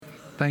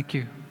Thank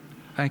you.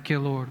 Thank you,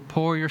 Lord.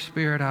 Pour your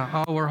Spirit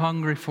out. Oh, we're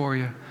hungry for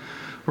you.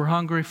 We're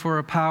hungry for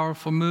a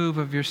powerful move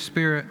of your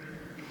Spirit.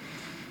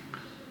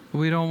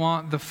 We don't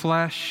want the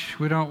flesh.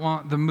 We don't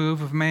want the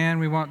move of man.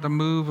 We want the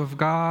move of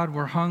God.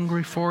 We're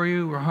hungry for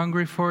you. We're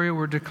hungry for you.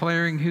 We're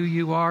declaring who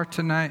you are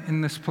tonight in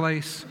this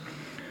place.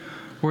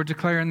 We're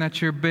declaring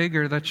that you're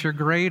bigger, that you're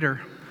greater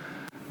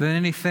than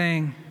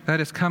anything that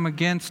has come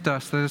against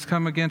us, that has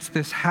come against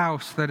this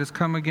house, that has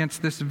come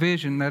against this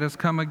vision, that has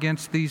come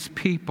against these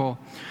people.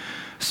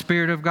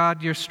 Spirit of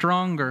God, you're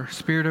stronger.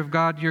 Spirit of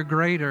God, you're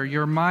greater.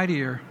 You're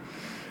mightier.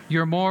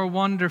 You're more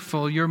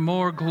wonderful. You're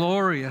more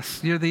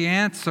glorious. You're the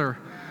answer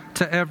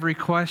to every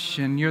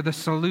question. You're the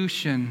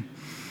solution.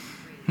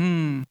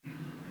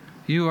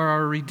 You are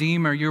our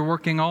Redeemer. You're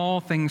working all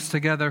things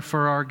together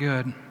for our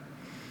good.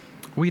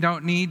 We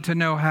don't need to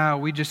know how.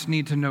 We just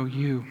need to know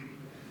you.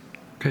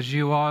 Because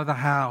you are the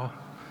how.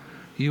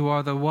 You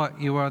are the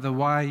what. You are the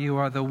why. You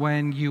are the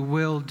when. You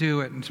will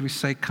do it. And we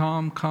say,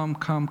 come, come,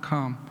 come,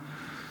 come.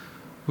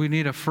 We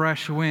need a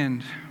fresh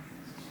wind.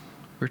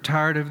 We're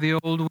tired of the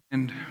old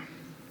wind.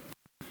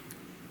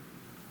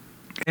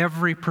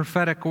 Every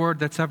prophetic word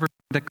that's ever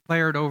been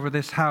declared over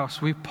this house,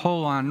 we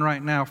pull on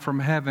right now from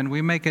heaven.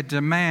 We make a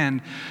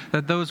demand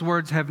that those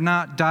words have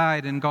not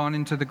died and gone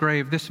into the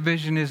grave. This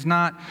vision is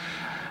not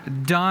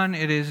done.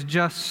 It is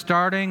just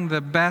starting.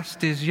 The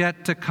best is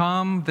yet to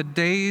come. The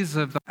days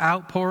of the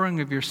outpouring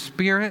of your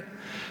Spirit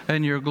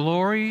and your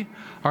glory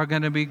are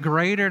going to be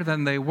greater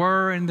than they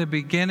were in the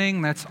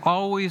beginning. That's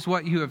always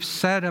what you have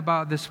said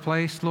about this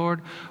place,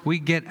 Lord. We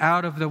get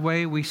out of the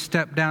way. We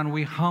step down.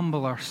 We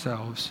humble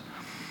ourselves.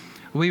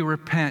 We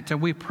repent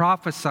and we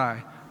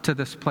prophesy to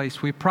this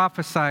place. We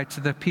prophesy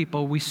to the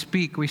people. We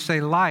speak. We say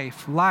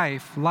life,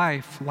 life,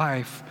 life,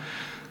 life.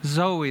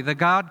 Zoe, the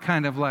God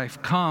kind of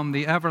life. Come,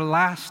 the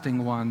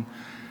everlasting one.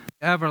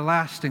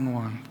 Everlasting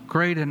one.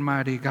 Great and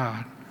mighty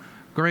God.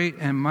 Great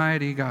and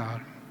mighty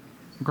God.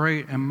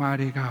 Great and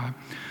mighty God.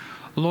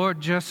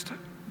 Lord, just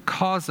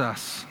cause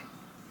us,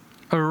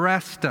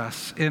 arrest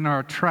us in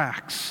our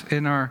tracks,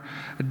 in our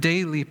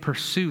daily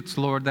pursuits,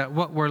 Lord, that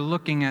what we're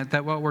looking at,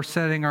 that what we're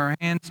setting our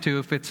hands to,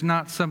 if it's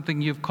not something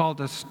you've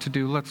called us to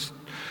do, let's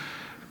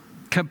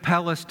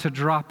compel us to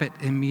drop it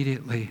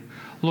immediately.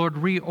 Lord,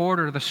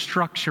 reorder the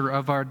structure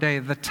of our day,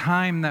 the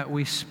time that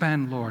we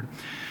spend, Lord.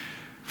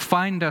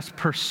 Find us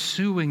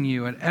pursuing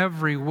you at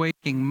every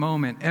waking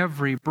moment,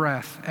 every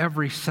breath,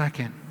 every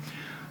second.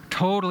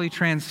 Totally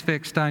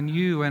transfixed on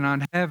you and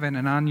on heaven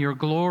and on your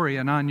glory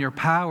and on your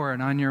power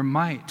and on your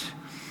might.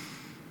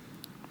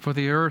 For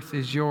the earth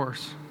is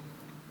yours.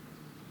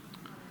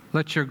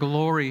 Let your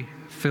glory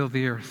fill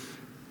the earth.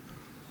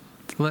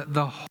 Let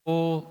the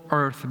whole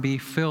earth be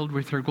filled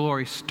with your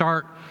glory.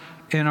 Start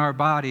in our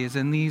bodies,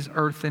 in these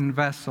earthen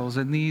vessels,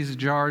 in these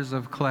jars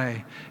of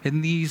clay,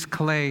 in these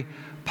clay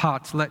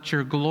pots. Let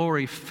your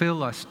glory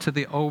fill us to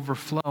the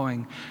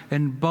overflowing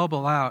and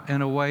bubble out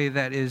in a way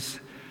that is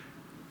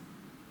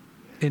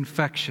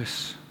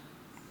infectious,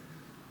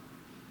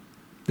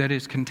 that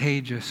is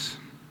contagious.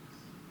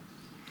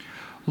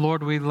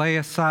 Lord, we lay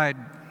aside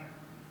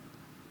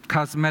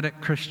cosmetic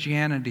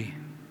Christianity.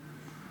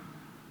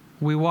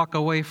 We walk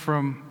away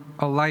from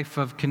a life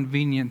of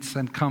convenience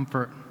and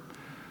comfort.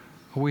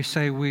 We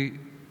say we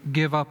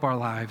give up our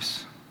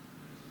lives.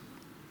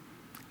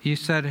 You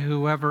said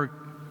whoever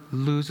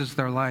loses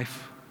their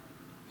life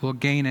will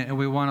gain it, and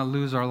we want to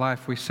lose our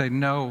life. We say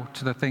no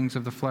to the things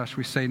of the flesh.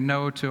 We say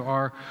no to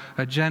our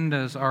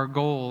agendas, our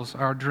goals,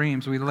 our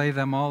dreams. We lay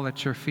them all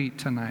at your feet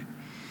tonight.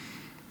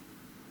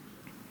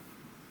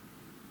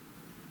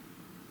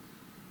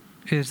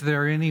 Is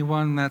there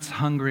anyone that's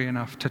hungry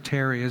enough to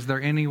tarry? Is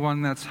there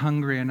anyone that's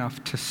hungry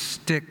enough to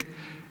stick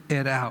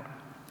it out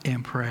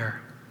in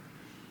prayer?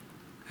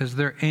 Is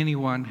there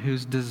anyone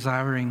who's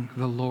desiring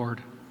the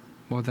Lord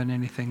more than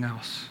anything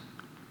else?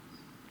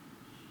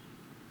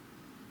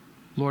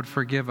 Lord,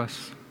 forgive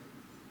us.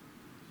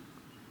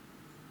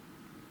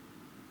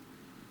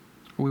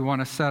 We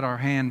want to set our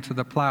hand to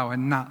the plow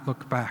and not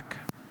look back.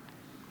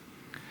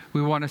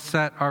 We want to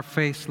set our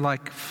face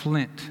like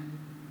flint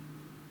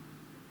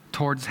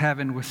towards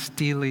heaven with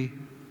steely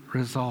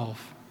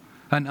resolve,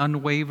 an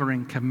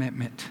unwavering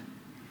commitment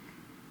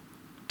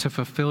to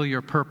fulfill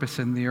your purpose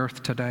in the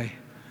earth today,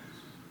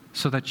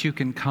 so that you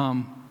can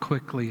come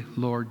quickly,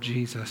 Lord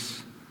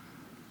Jesus,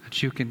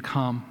 that you can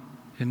come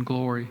in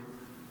glory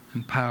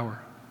and power.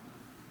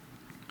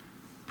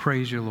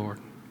 Praise you, Lord.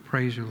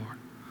 Praise you, Lord.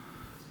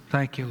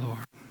 Thank you, Lord.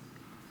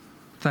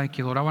 Thank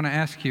you, Lord. I want to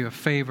ask you a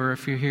favor.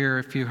 If you're here,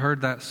 if you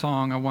heard that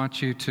song, I want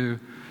you to,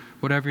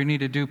 whatever you need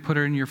to do, put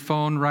it in your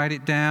phone, write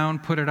it down,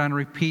 put it on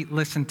repeat,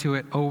 listen to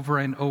it over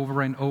and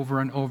over and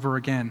over and over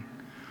again,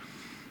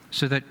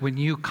 so that when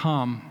you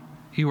come,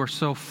 you are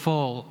so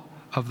full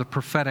of the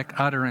prophetic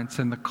utterance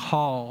and the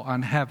call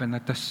on heaven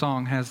that this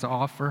song has to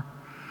offer,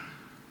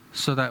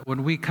 so that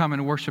when we come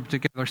and worship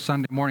together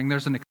Sunday morning,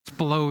 there's an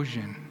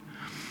explosion.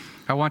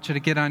 I want you to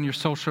get on your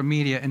social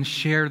media and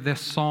share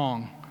this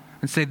song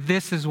and say,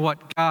 this is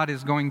what God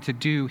is going to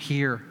do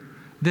here.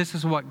 This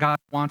is what God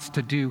wants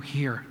to do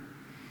here.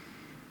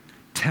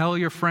 Tell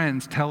your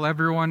friends, tell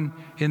everyone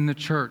in the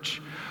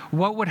church.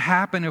 What would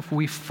happen if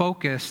we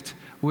focused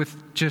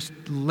with just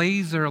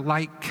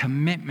laser-like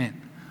commitment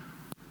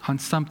on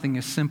something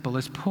as simple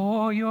as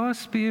pour your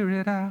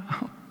Spirit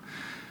out?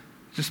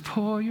 Just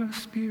pour your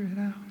Spirit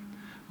out.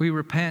 We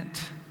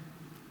repent.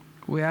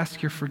 We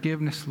ask your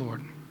forgiveness,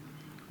 Lord.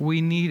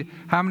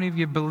 How many of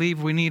you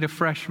believe we need a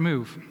fresh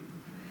move?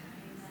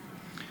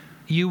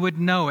 You would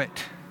know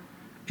it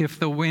if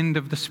the wind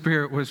of the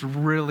Spirit was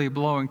really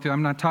blowing through.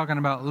 I'm not talking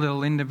about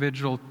little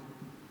individual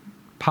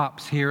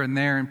pops here and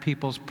there in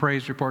people's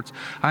praise reports.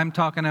 I'm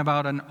talking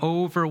about an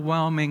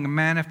overwhelming,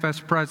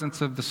 manifest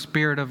presence of the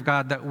Spirit of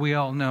God that we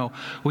all know.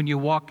 When you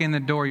walk in the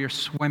door, you're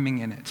swimming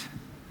in it.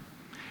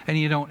 And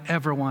you don't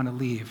ever want to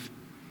leave.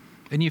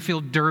 And you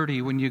feel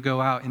dirty when you go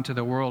out into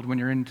the world, when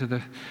you're into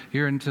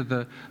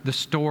the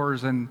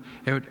stores, and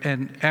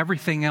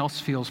everything else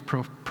feels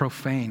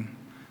profane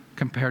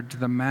compared to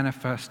the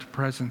manifest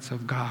presence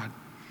of God.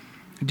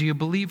 Do you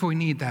believe we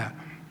need that?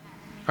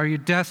 Are you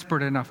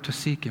desperate enough to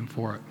seek Him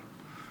for it?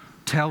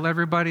 Tell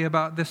everybody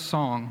about this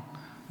song.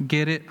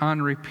 Get it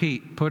on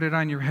repeat. Put it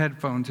on your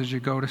headphones as you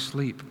go to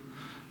sleep.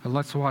 And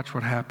let's watch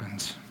what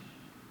happens.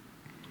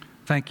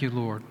 Thank you,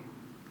 Lord.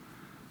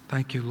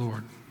 Thank you,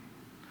 Lord.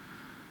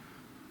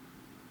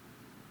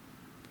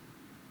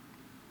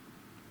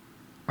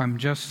 I'm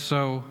just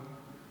so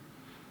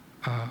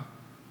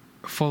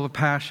full of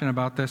passion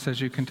about this,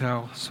 as you can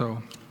tell.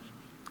 So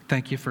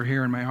thank you for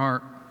hearing my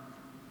heart.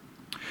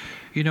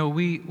 You know,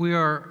 we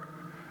are,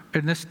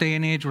 in this day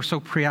and age, we're so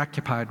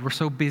preoccupied. We're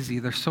so busy.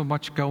 There's so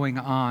much going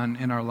on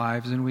in our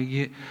lives. And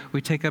we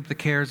take up the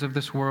cares of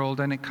this world,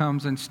 and it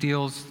comes and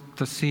steals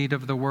the seed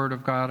of the Word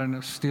of God, and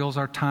it steals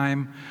our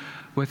time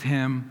with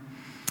Him.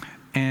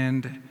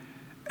 And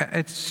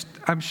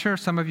I'm sure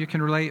some of you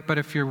can relate, but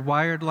if you're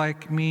wired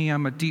like me,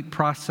 I'm a deep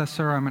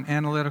processor, I'm an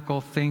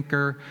analytical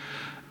thinker,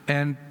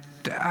 and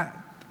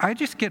I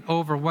just get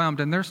overwhelmed.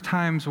 And there's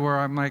times where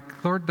I'm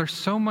like, Lord, there's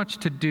so much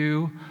to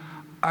do,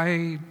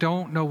 I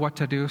don't know what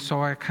to do,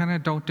 so I kind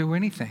of don't do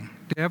anything.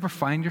 Do you ever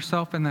find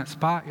yourself in that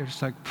spot? You're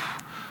just like,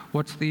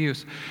 what's the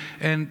use?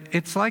 And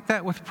it's like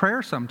that with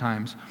prayer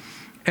sometimes.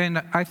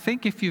 And I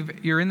think if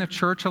you're in the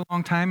church a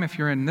long time, if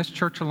you're in this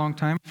church a long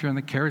time, if you're in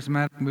the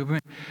charismatic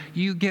movement,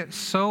 you get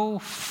so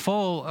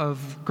full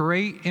of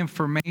great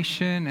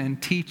information and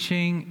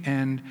teaching,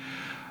 and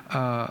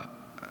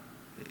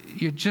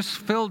you're just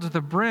filled to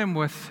the brim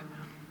with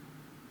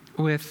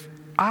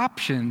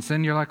options.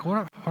 And you're like,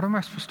 what am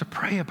I supposed to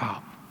pray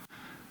about?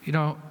 You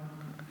know,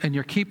 and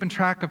you're keeping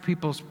track of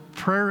people's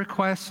prayer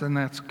requests, and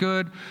that's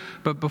good.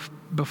 But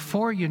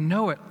before you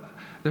know it,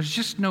 there's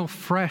just no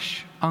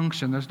fresh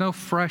unction. There's no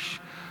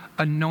fresh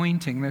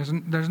anointing.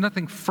 There's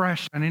nothing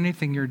fresh on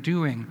anything you're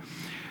doing.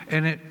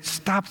 And it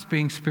stops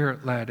being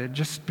Spirit-led. It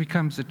just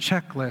becomes a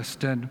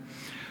checklist. And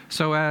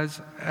so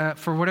as,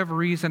 for whatever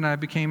reason, I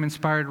became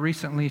inspired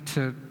recently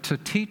to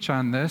teach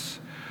on this,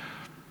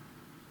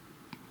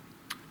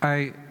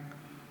 I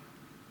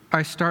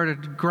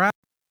started grabbing.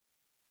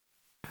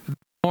 The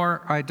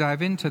more I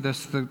dive into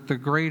this, the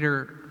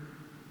greater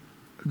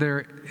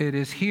there it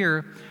is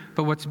here.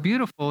 But what's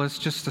beautiful is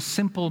just a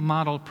simple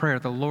model prayer.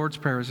 The Lord's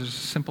Prayer is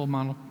just a simple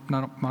model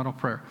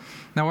prayer.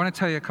 Now, I want to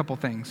tell you a couple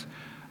things.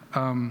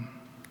 I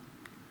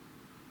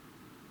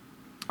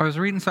was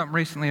reading something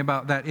recently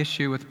about that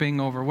issue with being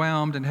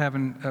overwhelmed and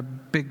having a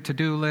big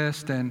to-do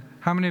list. And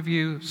how many of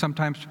you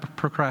sometimes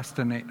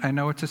procrastinate? I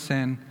know it's a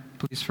sin.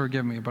 Please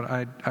forgive me, but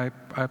I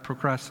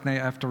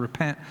procrastinate. I have to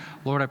repent.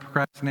 Lord, I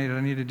procrastinated.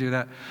 I need to do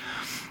that.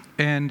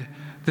 And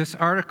this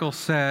article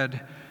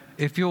said,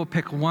 if you'll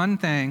pick one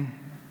thing,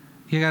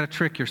 you got to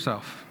trick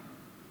yourself.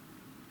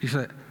 You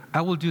say, I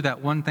will do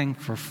that one thing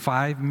for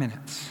 5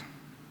 minutes.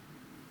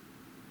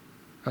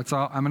 That's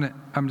all. I'm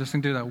just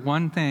going to do that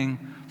one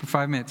thing for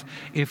 5 minutes.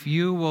 If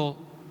you will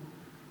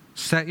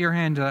set your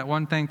hand to that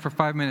one thing for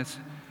 5 minutes,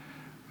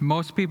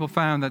 most people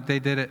found that they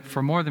did it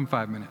for more than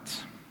 5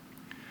 minutes.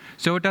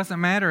 So it doesn't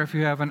matter if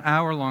you have an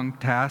hour-long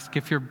task.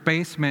 If your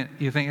basement,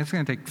 you think it's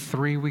going to take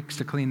 3 weeks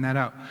to clean that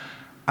out.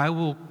 I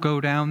will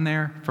go down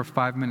there for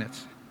 5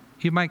 minutes.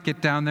 You might get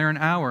down there an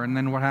hour, and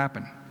then what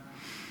happened?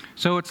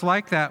 So it's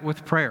like that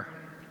with prayer.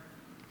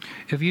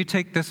 If you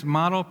take this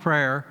model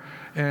prayer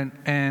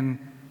and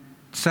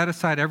set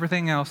aside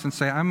everything else and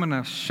say, I'm going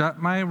to shut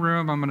my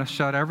room, I'm going to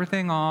shut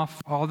everything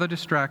off, all the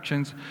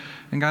distractions,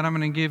 and God, I'm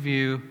going to give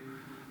you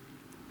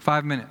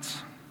 5 minutes.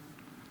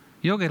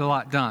 You'll get a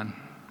lot done.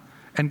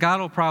 And God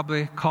will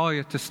probably call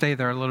you to stay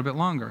there a little bit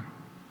longer,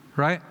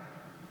 right?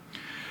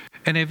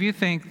 And if you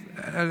think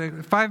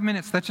 5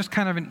 minutes, that's just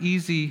kind of an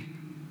easy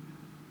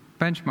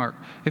benchmark.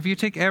 If you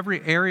take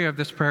every area of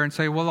this prayer and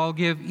say, well, I'll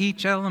give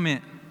each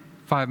element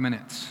 5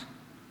 minutes,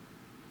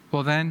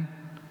 well then,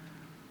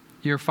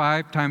 you're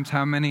 5 times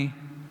how many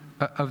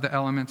of the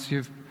elements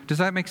does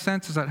that make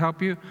sense? Does that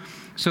help you?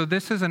 So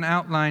this is an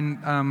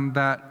outline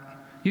that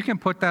you can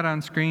put that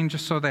on screen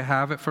just so they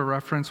have it for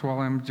reference while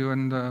I'm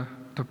doing the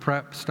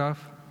prep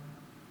stuff.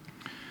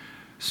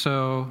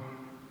 So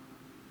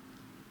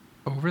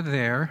over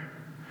there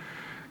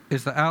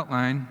is the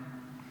outline.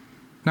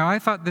 Now, I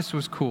thought this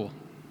was cool.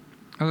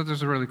 I thought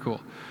this was really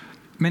cool.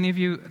 Many of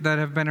you that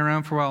have been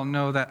around for a while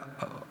know that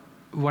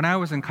when I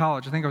was in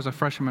college, I think I was a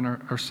freshman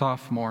or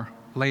sophomore,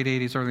 late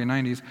 80s, early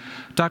 90s,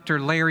 Dr.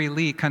 Larry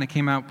Lee kind of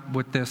came out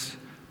with this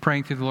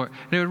praying through the Lord.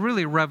 And it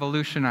really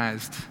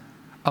revolutionized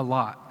a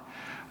lot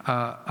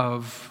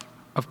of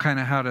kind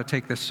of how to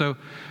take this. So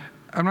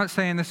I'm not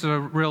saying this is a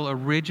real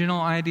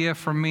original idea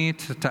from me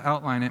to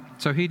outline it.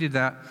 So he did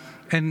that.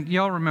 And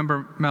y'all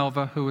remember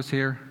Melva, who was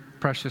here,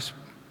 precious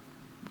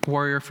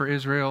warrior for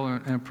Israel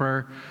and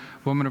prayer,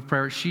 woman of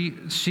prayer.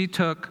 She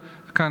took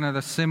kind of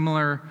the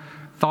similar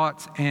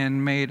thoughts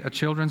and made a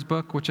children's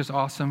book, which is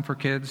awesome for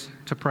kids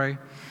to pray.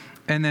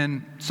 And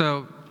then,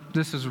 so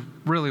this is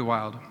really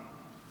wild.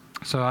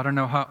 So I don't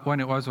know when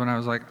it was when I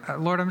was like,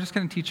 Lord, I'm just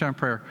going to teach on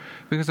prayer.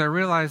 Because I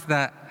realized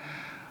that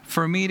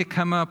for me to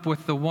come up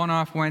with the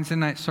one-off Wednesday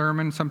night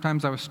sermon,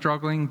 sometimes I was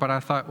struggling, but I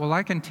thought, well,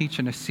 I can teach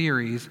in a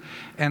series,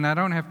 and I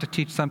don't have to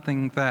teach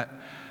something that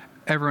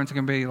everyone's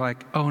going to be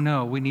like, oh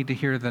no, we need to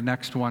hear the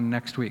next one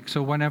next week.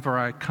 So whenever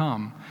I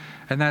come,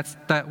 and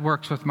that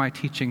works with my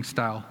teaching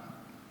style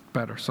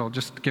better. So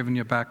just giving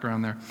you a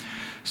background there.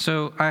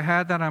 So I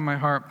had that on my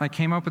heart. I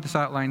came up with this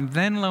outline.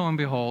 Then lo and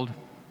behold,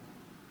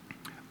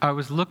 I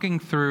was looking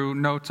through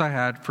notes I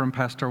had from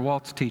Pastor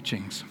Walt's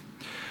teachings.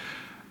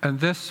 And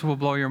this will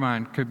blow your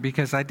mind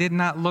because I did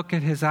not look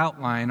at his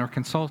outline or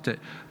consult it.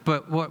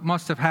 But what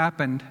must have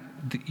happened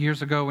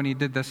years ago when he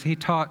did this, he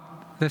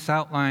taught this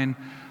outline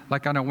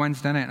like on a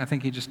Wednesday night. I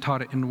think he just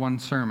taught it in one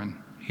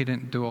sermon. He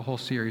didn't do a whole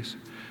series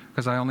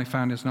because I only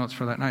found his notes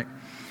for that night.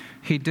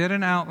 He did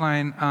an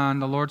outline on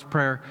the Lord's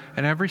Prayer,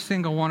 and every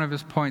single one of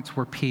his points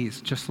were P's,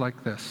 just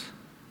like this.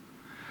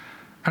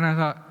 And I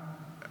thought,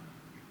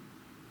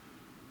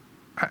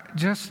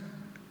 just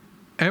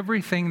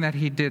everything that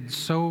he did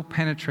so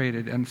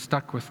penetrated and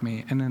stuck with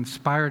me and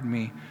inspired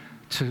me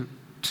to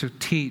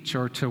teach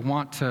or to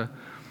want to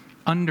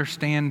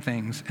understand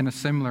things in a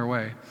similar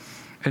way.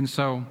 And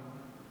so,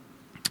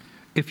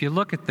 if you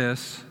look at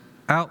this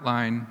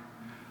outline,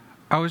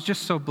 I was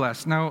just so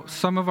blessed. Now,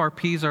 some of our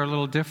P's are a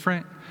little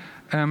different,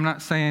 and I'm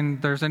not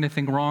saying there's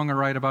anything wrong or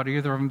right about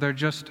either of them. They're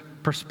just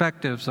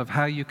perspectives of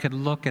how you could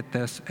look at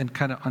this and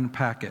kind of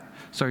unpack it.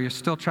 So you're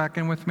still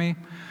tracking with me?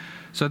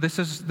 So this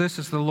is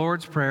the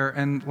Lord's Prayer,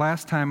 and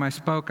last time I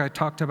spoke, I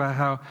talked about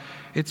how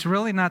it's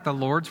really not the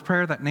Lord's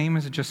Prayer. That name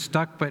is just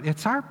stuck, but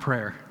it's our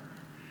prayer.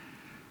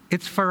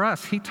 It's for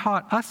us. He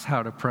taught us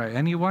how to pray,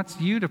 and he wants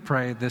you to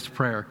pray this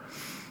prayer.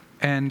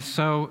 And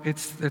so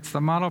it's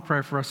the model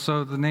prayer for us.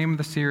 So the name of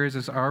the series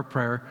is Our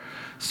Prayer.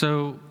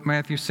 So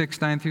Matthew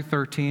 6, 9 through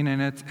 13,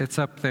 and it's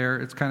up there.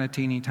 It's kind of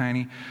teeny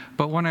tiny.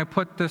 But when I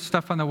put this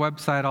stuff on the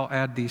website, I'll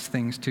add these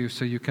things too,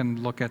 so you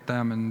can look at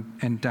them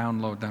and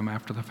download them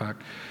after the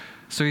fact.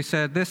 So he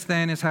said, this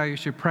then is how you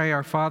should pray,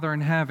 our Father in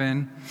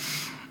heaven.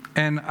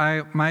 And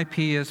my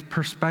P is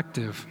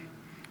perspective.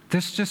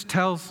 This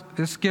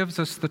gives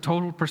us the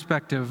total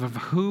perspective of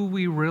who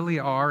we really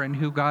are and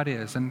who God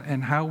is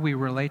and how we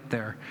relate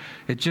there.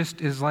 It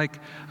just is like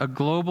a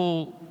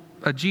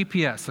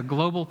GPS, a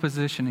global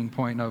positioning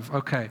point of,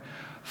 okay,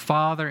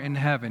 Father in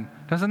heaven.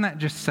 Doesn't that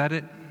just set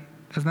it?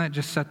 Doesn't that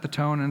just set the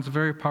tone? And it's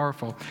very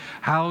powerful.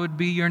 Hallowed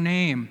be your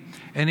name.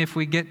 And if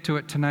we get to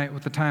it tonight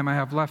with the time I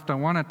have left, I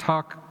want to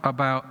talk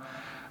about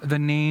the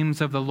names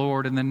of the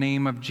Lord and the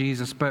name of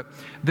Jesus. But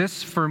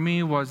this for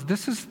me was,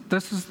 this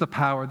is the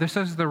power. This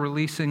is the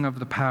releasing of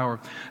the power.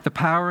 The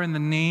power in the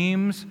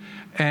names,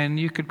 and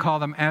you could call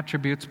them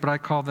attributes, but I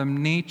call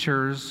them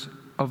natures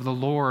of the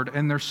Lord.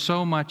 And there's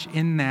so much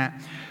in that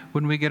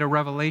when we get a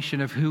revelation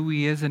of who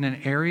he is in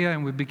an area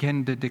and we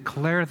begin to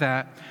declare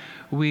that,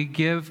 we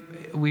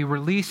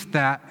release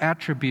that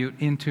attribute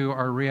into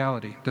our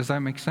reality. Does that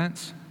make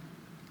sense?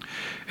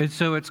 And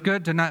so it's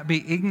good to not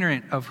be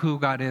ignorant of who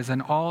God is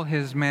and all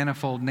his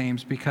manifold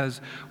names, because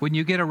when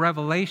you get a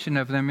revelation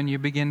of them and you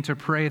begin to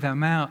pray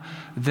them out,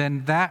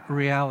 then that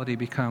reality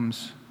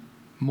becomes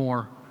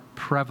more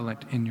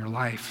prevalent in your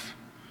life.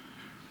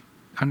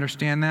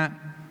 Understand that?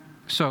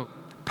 So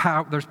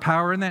there's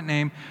power in that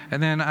name.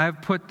 And then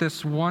I've put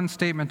this one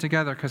statement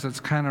together because it's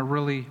kind of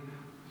really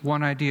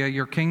one idea.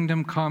 Your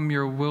kingdom come,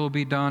 your will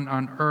be done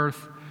on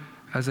earth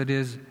as it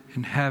is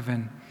in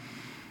heaven.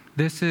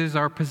 This is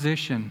our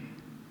position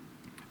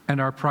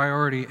and our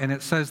priority. And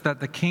it says that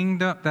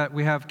that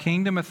we have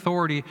kingdom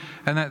authority,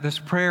 and that this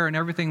prayer and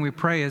everything we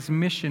pray is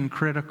mission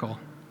critical.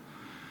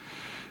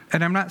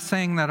 And I'm not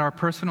saying that our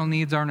personal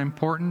needs aren't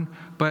important,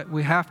 but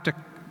we have to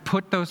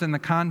put those in the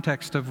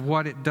context of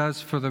what it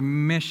does for the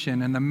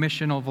mission and the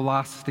missional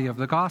velocity of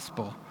the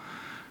gospel.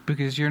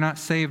 Because you're not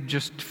saved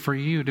just for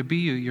you to be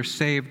you. You're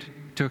saved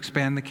to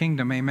expand the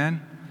kingdom.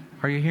 Amen?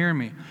 Are you hearing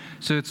me?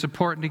 So it's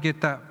important to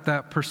get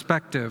that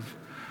perspective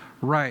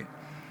right.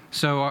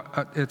 So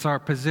it's our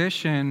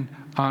position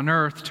on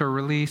earth to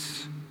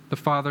release the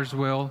Father's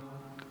will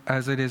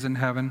as it is in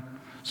heaven.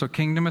 So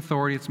kingdom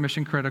authority, it's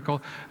mission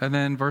critical. And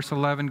then verse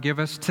 11, give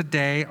us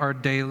today our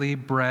daily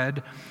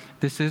bread.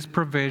 This is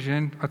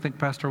provision. I think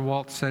Pastor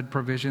Walt said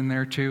provision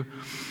there too.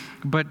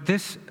 But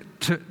this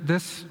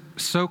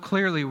so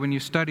clearly when you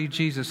study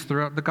Jesus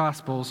throughout the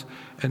Gospels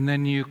and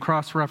then you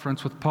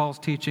cross-reference with Paul's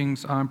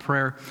teachings on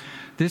prayer.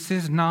 This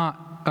is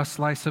not a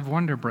slice of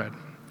Wonder Bread.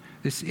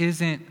 This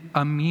isn't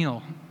a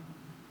meal.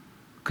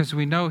 Because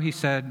we know he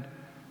said,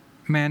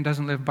 man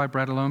doesn't live by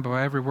bread alone, but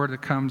by every word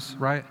that comes,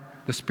 right?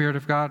 The Spirit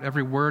of God,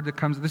 every word that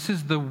comes. This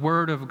is the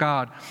Word of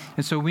God.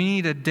 And so we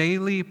need a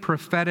daily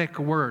prophetic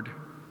word.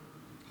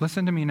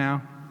 Listen to me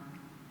now.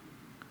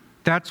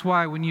 That's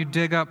why when you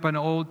dig up an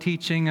old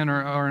teaching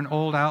or an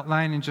old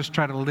outline and just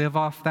try to live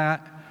off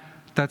that,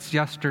 that's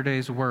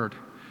yesterday's word.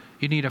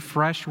 You need a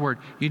fresh word.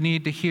 You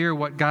need to hear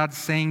what God's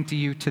saying to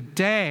you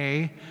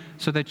today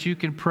so that you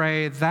can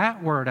pray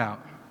that word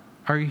out.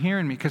 Are you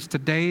hearing me? Because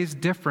today's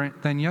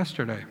different than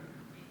yesterday.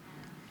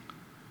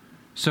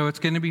 So it's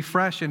going to be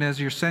fresh, and as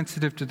you're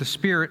sensitive to the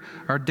Spirit,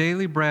 our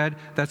daily bread,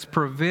 that's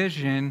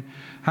provision.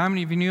 How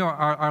many of you know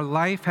our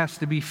life has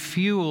to be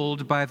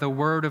fueled by the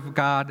Word of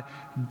God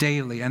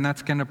daily, and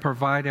that's going to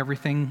provide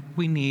everything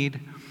we need.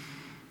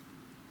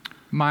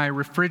 My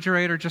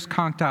refrigerator just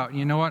conked out.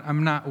 You know what?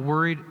 I'm not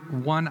worried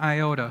one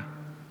iota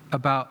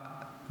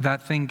about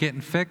that thing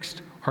getting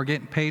fixed or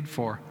getting paid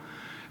for,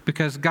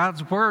 because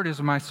God's Word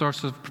is my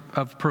source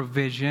of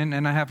provision,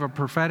 and I have a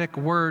prophetic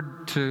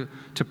word to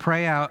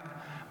pray out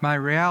my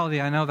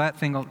reality. I know that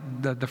thing,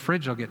 the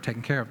fridge will get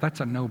taken care of. That's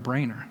a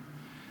no-brainer.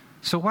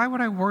 So why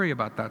would I worry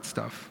about that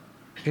stuff?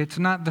 It's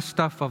not the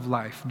stuff of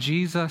life.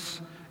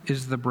 Jesus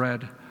is the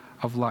bread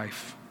of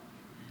life.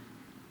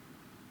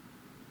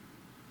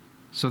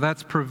 So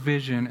that's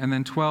provision. And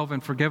then 12,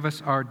 and forgive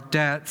us our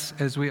debts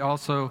as we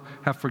also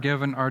have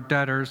forgiven our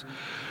debtors.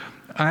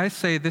 I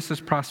say this is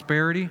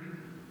prosperity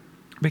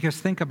because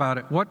think about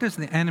it. What does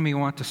the enemy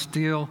want to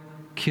steal,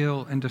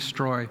 kill, and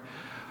destroy?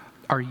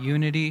 Our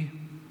unity,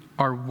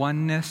 our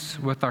oneness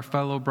with our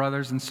fellow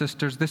brothers and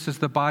sisters. This is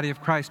the body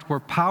of Christ. We're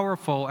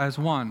powerful as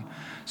one.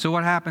 So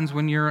what happens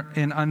when you're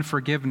in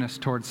unforgiveness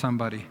towards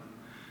somebody?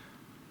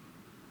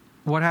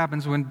 What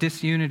happens when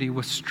disunity,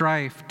 with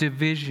strife,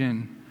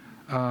 division,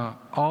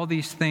 all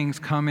these things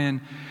come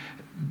in?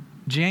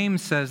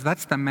 James says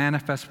that's the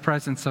manifest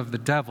presence of the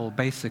devil,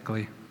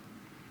 basically.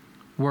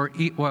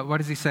 What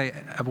does he say?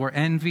 We're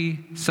envy,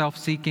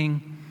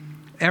 self-seeking.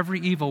 Every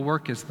evil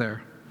work is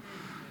there.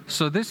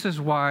 So this is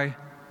why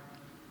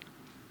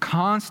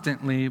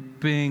constantly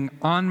being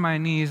on my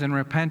knees and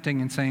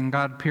repenting and saying,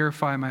 God,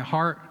 purify my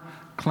heart,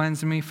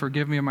 cleanse me,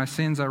 forgive me of my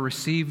sins. I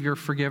receive your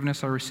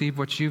forgiveness. I receive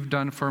what you've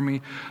done for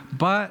me.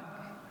 But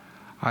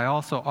I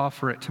also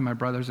offer it to my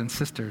brothers and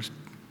sisters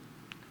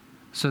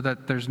so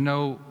that there's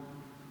no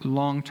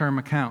long-term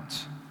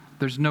accounts.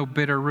 There's no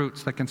bitter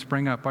roots that can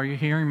spring up. Are you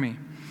hearing me?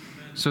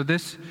 So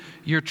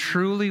you're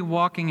truly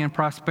walking in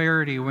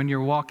prosperity when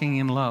you're walking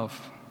in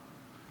love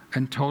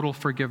and total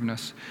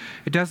forgiveness.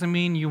 It doesn't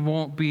mean you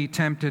won't be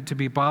tempted to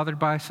be bothered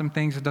by some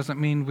things. It doesn't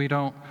mean we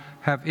don't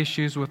have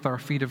issues with our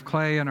feet of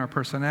clay and our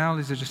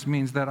personalities. It just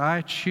means that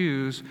I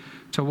choose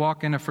to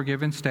walk in a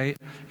forgiven state.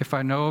 If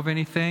I know of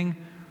anything,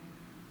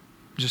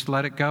 just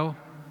let it go.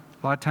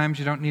 A lot of times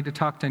you don't need to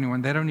talk to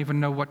anyone. They don't even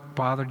know what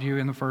bothered you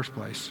in the first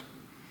place.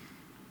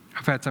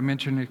 I've had some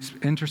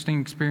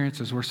interesting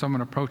experiences where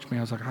someone approached me.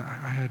 I was like,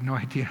 I had no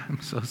idea. I'm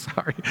so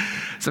sorry.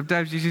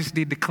 Sometimes you just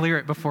need to clear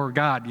it before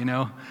God, you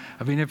know.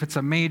 I mean, if it's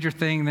a major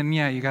thing, then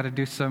yeah, you got to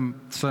do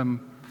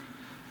some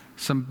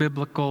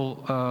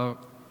biblical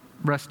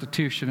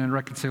restitution and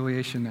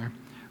reconciliation there.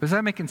 Is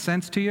that making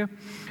sense to you?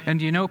 And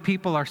you know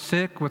people are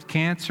sick with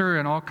cancer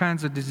and all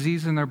kinds of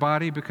disease in their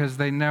body because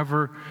they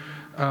never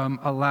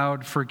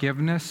allowed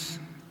forgiveness.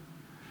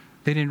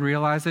 They didn't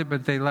realize it,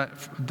 but they let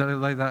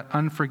that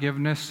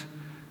unforgiveness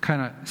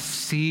kind of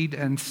seed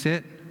and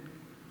sit.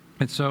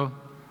 And so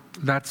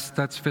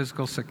that's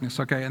physical sickness.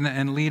 Okay,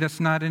 and lead us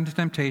not into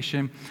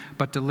temptation,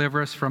 but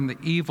deliver us from the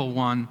evil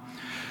one.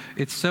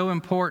 It's so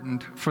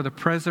important for the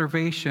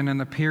preservation and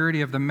the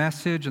purity of the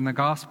message and the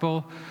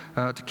gospel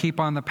to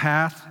keep on the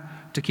path,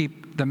 to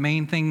keep the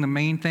main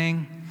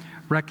thing,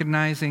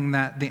 recognizing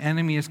that the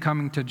enemy is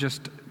coming to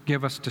just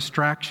give us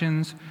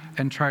distractions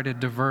and try to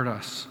divert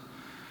us.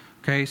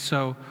 Okay,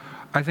 so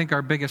I think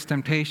our biggest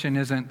temptation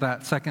isn't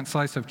that second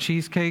slice of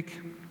cheesecake,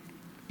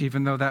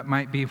 even though that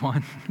might be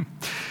one.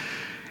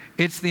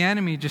 It's the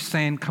enemy just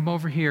saying, come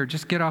over here,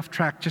 just get off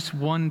track, just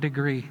 1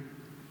 degree.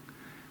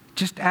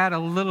 Just add a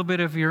little bit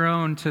of your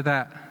own to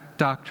that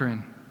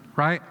doctrine,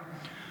 right?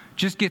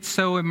 Just get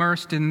so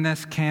immersed in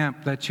this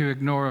camp that you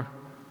ignore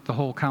the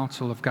whole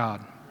counsel of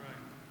God.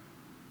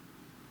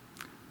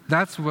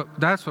 That's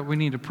what we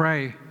need to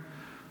pray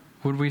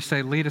when we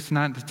say, lead us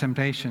not into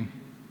temptation.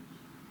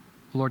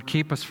 Lord,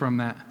 keep us from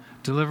that.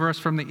 Deliver us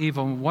from the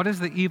evil. What does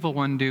the evil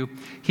one do?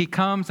 He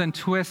comes and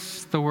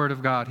twists the word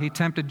of God. He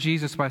tempted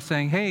Jesus by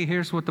saying, hey,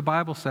 here's what the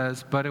Bible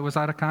says, but it was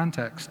out of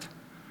context.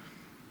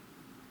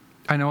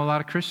 I know a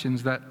lot of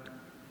Christians that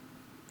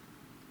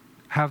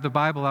have the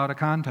Bible out of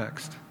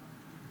context,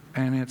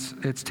 and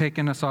it's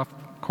taken us off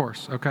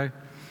course, okay?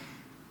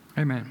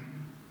 Amen.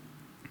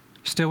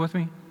 Still with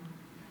me?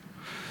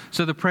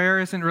 So the prayer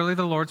isn't really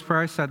the Lord's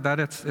Prayer. I said that.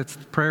 It's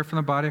prayer from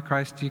the body of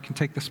Christ. You can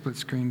take the split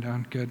screen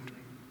down. Good.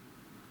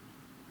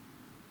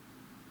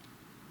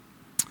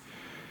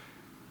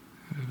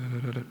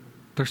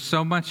 There's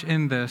so much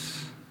in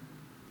this.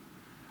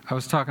 I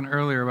was talking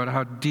earlier about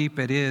how deep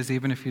it is.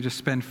 Even if you just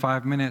spend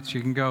 5 minutes,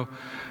 you can go,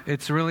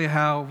 it's really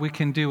how we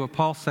can do what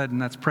Paul said,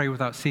 and that's pray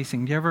without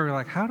ceasing. Do you ever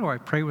like, how do I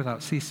pray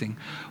without ceasing?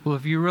 Well,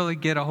 if you really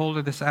get a hold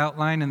of this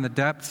outline and the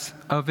depths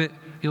of it,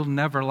 you'll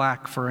never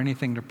lack for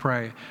anything to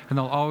pray. And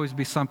there'll always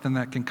be something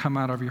that can come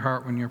out of your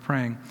heart when you're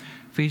praying.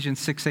 Ephesians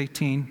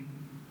 6:18.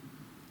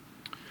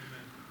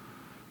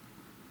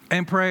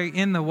 And pray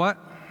in the what?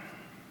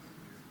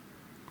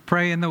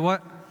 Pray in the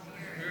what?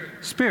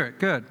 Spirit.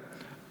 Good.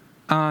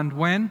 And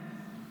when?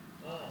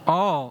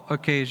 All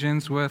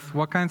occasions with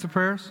what kinds of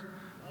prayers?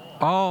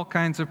 All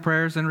kinds of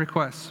prayers and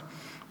requests.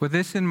 With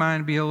this in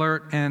mind, be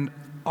alert and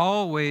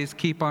always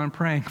keep on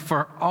praying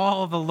for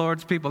all the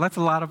Lord's people. That's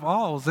a lot of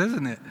alls,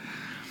 isn't it?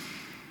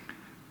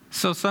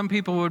 So some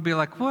people would be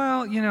like,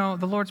 well,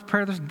 the Lord's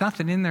Prayer, there's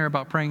nothing in there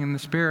about praying in the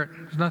Spirit.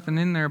 There's nothing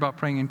in there about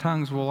praying in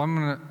tongues. Well, I'm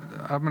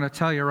going to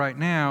tell you right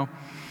now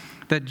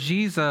that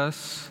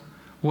Jesus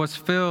was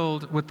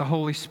filled with the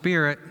Holy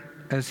Spirit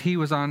as he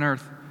was on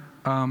earth.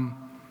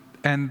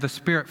 And the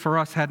Spirit for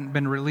us hadn't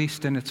been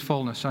released in its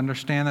fullness.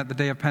 Understand that the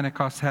day of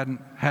Pentecost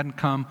hadn't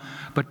come,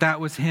 but that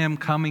was him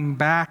coming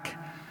back.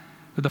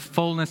 The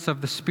fullness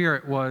of the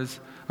Spirit was,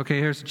 okay,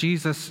 here's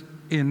Jesus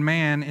in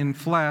man, in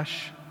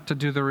flesh, to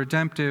do the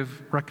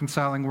redemptive,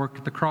 reconciling work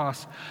at the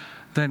cross.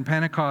 Then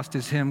Pentecost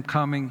is him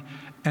coming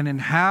and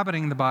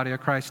inhabiting the body of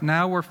Christ.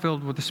 Now we're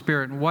filled with the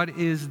Spirit. And what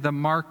is the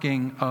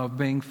marking of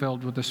being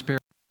filled with the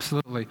Spirit?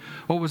 Absolutely.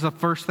 What was the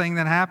first thing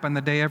that happened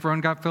the day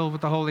everyone got filled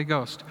with the Holy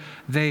Ghost?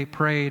 They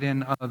prayed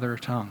in other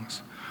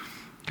tongues.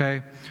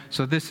 Okay?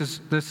 So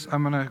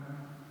I'm going to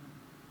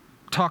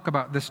talk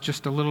about this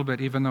just a little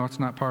bit, even though it's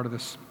not part of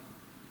this.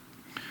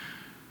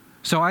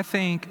 So I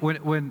think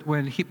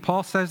when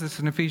Paul says this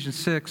in Ephesians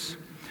 6,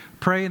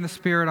 pray in the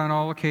Spirit on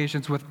all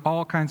occasions with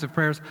all kinds of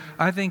prayers,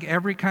 I think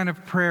every kind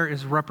of prayer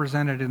is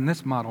represented in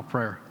this model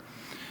prayer.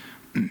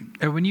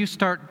 And when you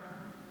start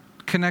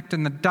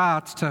connecting the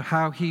dots to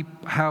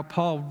how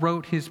Paul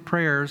wrote his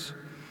prayers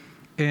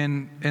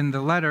in the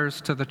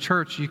letters to the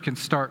church, you can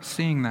start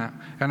seeing that.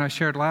 And I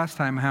shared last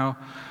time how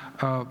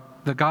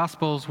the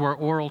Gospels were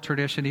oral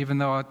tradition, even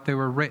though they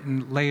were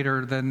written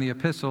later than the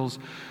epistles.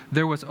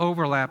 There was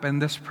overlap,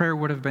 and this prayer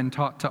would have been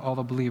taught to all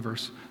the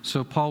believers.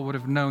 So Paul would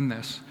have known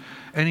this.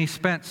 And he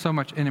spent so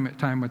much intimate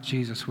time with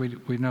Jesus.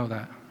 We know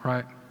that,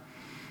 right?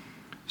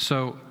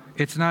 So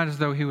it's not as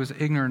though he was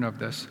ignorant of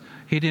this.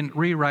 He didn't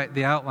rewrite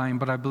the outline,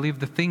 but I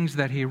believe the things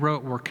that he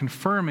wrote were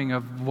confirming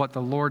of what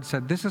the Lord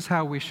said. This is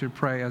how we should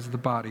pray as the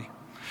body.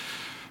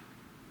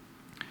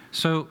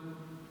 So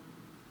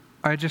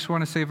I just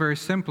want to say very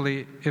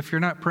simply, if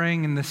you're not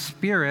praying in the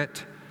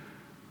Spirit,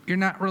 you're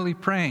not really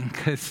praying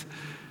because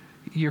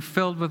you're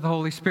filled with the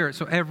Holy Spirit.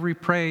 So every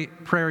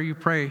prayer you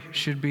pray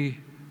should be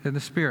in the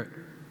Spirit.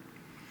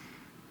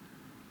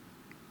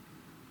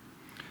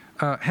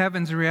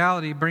 Heaven's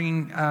reality,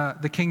 bringing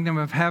the kingdom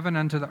of heaven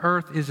unto the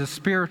earth, is a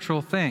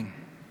spiritual thing.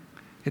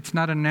 It's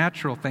not a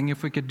natural thing.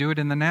 If we could do it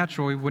in the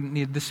natural, we wouldn't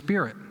need the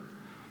Spirit.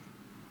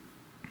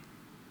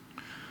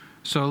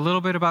 So a little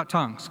bit about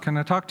tongues. Can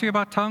I talk to you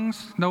about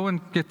tongues? No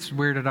one gets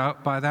weirded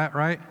out by that,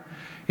 right?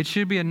 It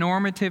should be a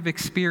normative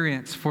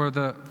experience for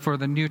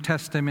the New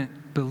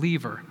Testament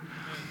believer.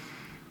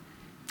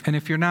 And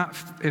if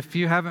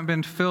you haven't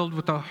been filled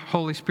with the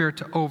Holy Spirit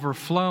to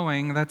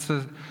overflowing, that's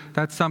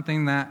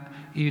something that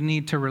you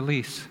need to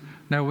release.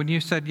 Now, when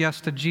you said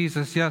yes to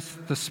Jesus, yes,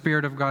 the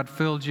Spirit of God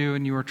filled you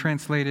and you were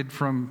translated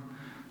from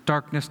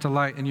darkness to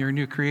light and you're a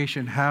new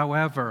creation.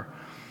 However,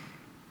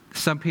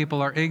 some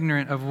people are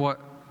ignorant of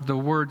what the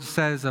Word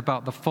says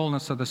about the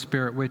fullness of the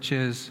Spirit, which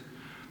is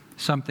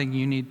something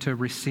you need to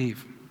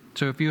receive.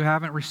 So if you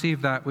haven't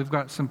received that, we've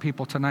got some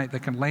people tonight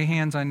that can lay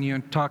hands on you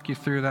and talk you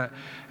through that,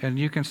 and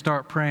you can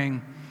start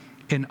praying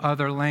in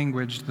other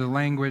language, the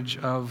language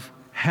of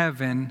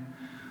heaven,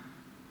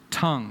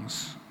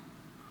 tongues.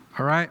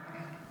 All right?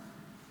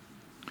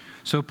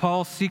 So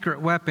Paul's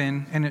secret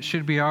weapon, and it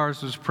should be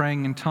ours, was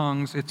praying in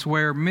tongues. It's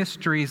where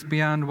mysteries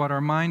beyond what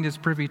our mind is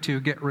privy to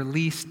get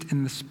released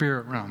in the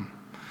spirit realm.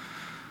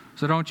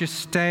 So don't just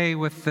stay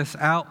with this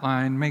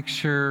outline. Make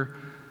sure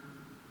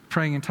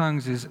praying in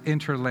tongues is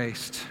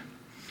interlaced.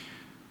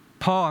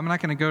 Paul, I'm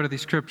not going to go to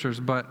these scriptures,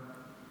 but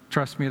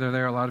trust me, they're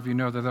there. A lot of you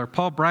know they're there.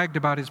 Paul bragged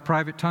about his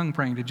private tongue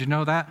praying. Did you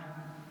know that?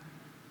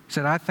 He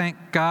said, I thank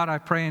God I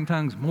pray in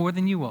tongues more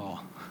than you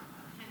all.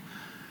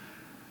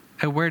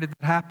 And where did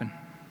that happen?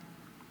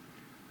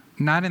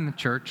 Not in the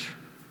church,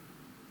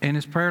 in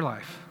his prayer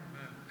life,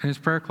 in his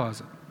prayer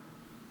closet.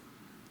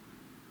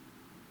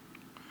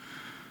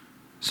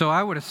 So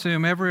I would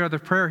assume every other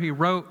prayer he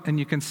wrote, and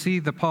you can see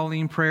the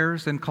Pauline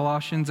prayers in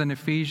Colossians and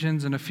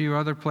Ephesians and a few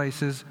other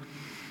places,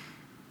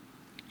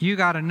 you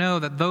got to know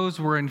that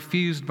those were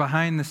infused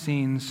behind the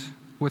scenes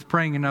with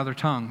praying in other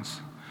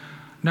tongues.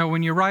 Now,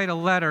 when you write a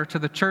letter to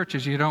the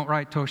churches, you don't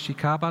write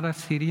Toshikabara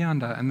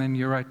Sirianda, and then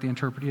you write the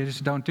interpreter. You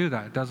just don't do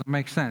that. It doesn't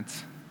make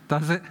sense,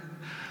 does it?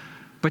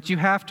 But you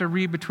have to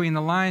read between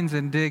the lines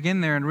and dig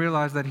in there and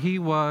realize that he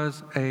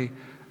was a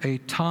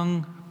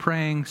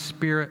tongue-praying,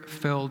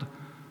 spirit-filled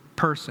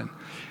person.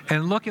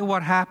 And look at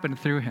what happened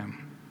through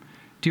him.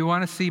 Do you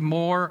want to see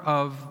more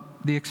of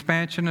the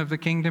expansion of the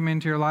kingdom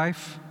into your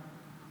life?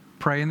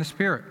 Pray in the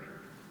Spirit.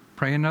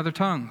 Pray in other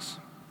tongues.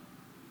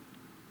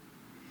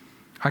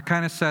 I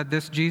kind of said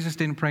this, Jesus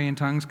didn't pray in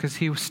tongues because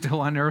he was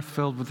still on earth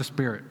filled with the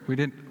Spirit. We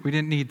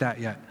didn't need that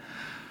yet.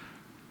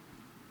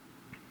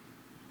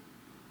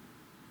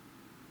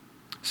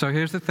 So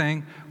here's the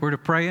thing. We're to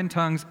pray in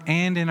tongues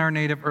and in our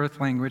native earth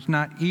language.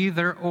 Not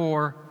either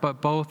or,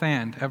 but both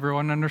and.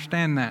 Everyone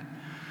understand that?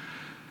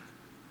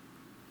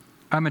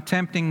 I'm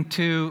attempting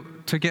to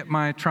get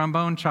my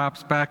trombone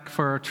chops back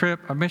for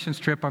a missions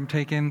trip I'm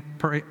taking,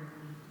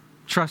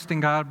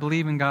 trusting God,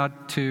 believing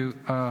God to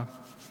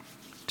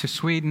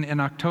Sweden in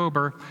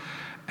October.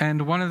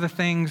 And one of the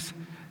things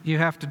you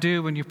have to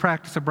do when you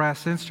practice a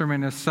brass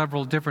instrument is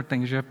several different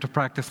things. You have to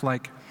practice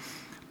like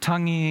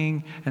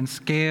tonguing and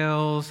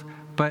scales,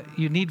 but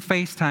you need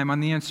FaceTime on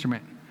the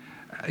instrument.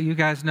 You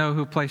guys know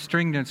who play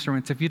stringed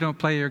instruments. If you don't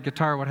play your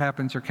guitar, what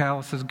happens? Your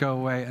calluses go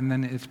away, and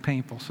then it's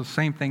painful. So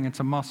same thing, it's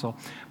a muscle.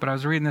 But I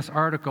was reading this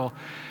article.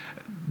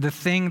 The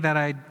thing that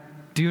I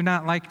do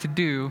not like to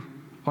do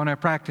when I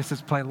practice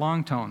is play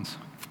long tones.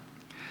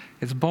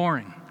 It's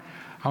boring.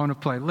 I want to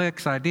play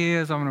licks,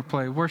 ideas. I want to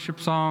play worship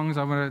songs.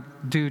 I want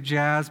to do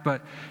jazz.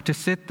 But to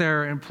sit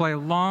there and play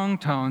long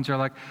tones, you're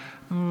like,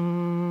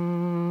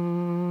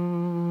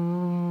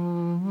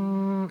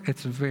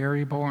 it's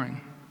very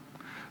boring.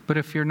 But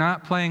if you're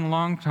not playing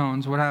long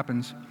tones, what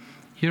happens?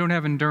 You don't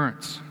have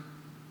endurance.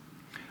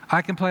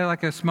 I can play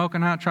like a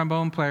smoking hot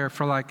trombone player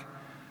for like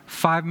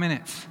 5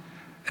 minutes.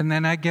 And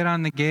then I get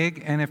on the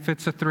gig, and if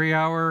it's a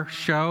 3-hour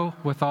show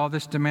with all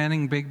this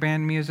demanding big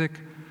band music,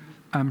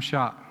 I'm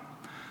shot.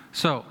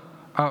 So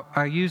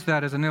I use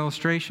that as an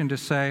illustration to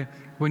say,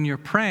 when you're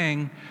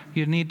praying,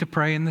 you need to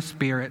pray in the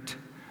Spirit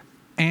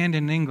and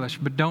in English,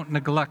 but don't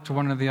neglect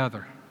one or the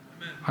other.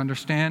 Amen.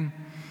 Understand?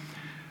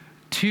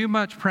 Too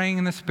much praying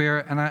in the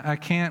Spirit, and I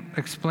can't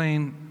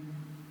explain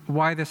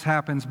why this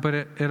happens, but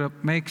it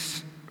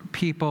makes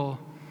people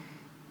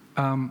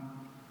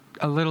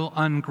a little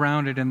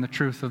ungrounded in the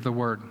truth of the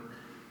Word.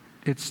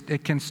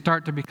 It can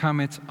start to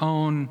become its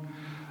own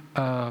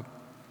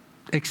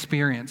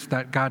experience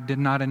that God did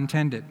not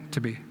intend it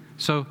to be.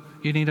 So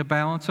you need a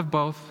balance of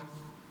both.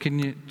 Can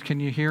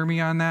you hear me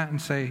on that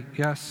and say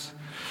yes?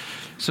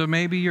 So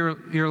maybe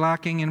you're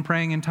lacking in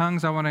praying in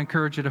tongues. I want to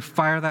encourage you to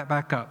fire that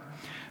back up.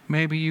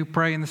 Maybe you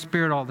pray in the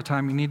Spirit all the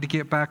time. You need to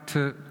get back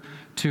to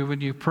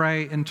when you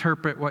pray,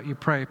 interpret what you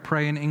pray.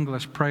 Pray in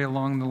English. Pray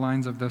along the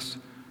lines of this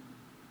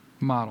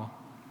model.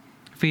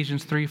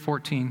 Ephesians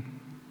 3:14.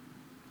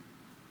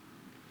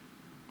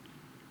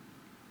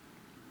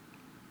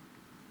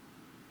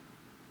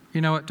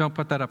 You know what? Don't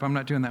put that up. I'm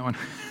not doing that one.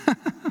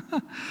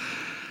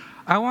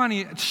 I want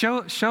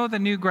to show the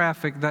new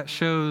graphic that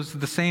shows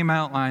the same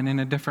outline in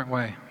a different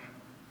way.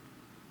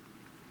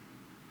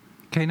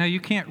 Okay, now you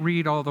can't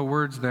read all the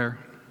words there.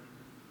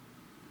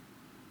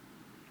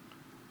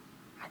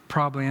 I'll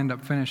probably end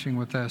up finishing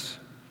with this.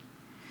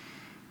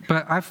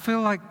 But I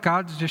feel like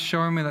God's just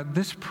showing me that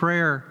this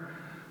prayer,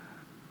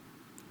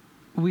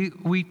 we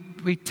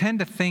tend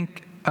to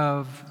think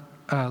of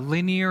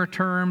linear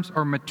terms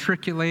or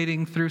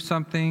matriculating through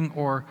something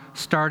or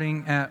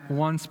starting at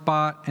one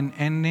spot and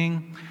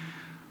ending.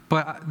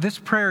 But this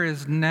prayer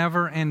is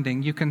never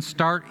ending. You can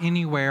start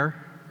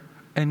anywhere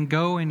and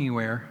go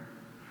anywhere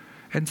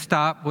and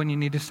stop when you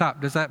need to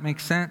stop. Does that make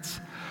sense?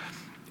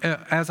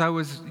 As I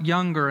was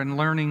younger and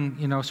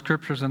learning,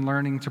 scriptures and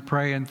learning to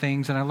pray and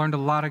things, and I learned a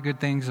lot of good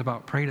things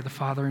about pray to the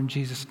Father in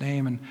Jesus'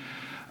 name. And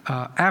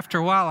after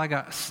a while, I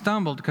got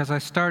stumbled because I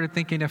started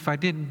thinking if I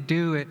didn't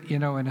do it,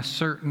 in a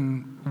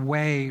certain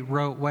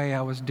rote way,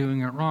 I was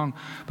doing it wrong.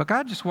 But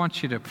God just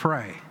wants you to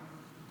pray.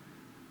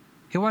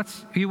 He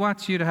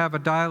wants you to have a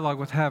dialogue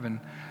with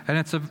heaven, and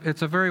it's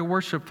a very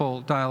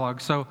worshipful dialogue.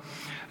 So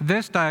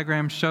this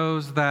diagram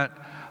shows that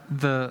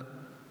the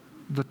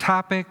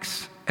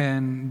topics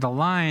and the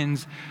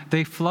lines,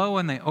 they flow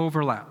and they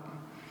overlap.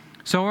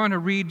 So I want to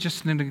read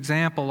just an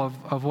example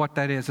of what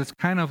that is. It's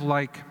kind of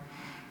like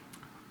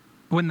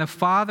when the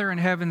Father in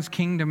heaven's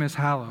kingdom is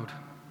hallowed,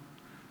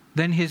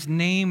 then his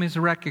name is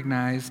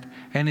recognized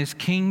and his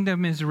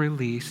kingdom is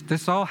released.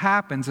 This all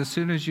happens as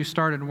soon as you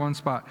start in one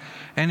spot.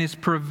 And his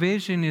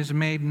provision is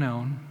made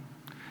known.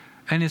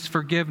 And his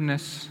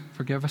forgiveness,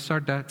 forgive us our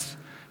debts,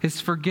 his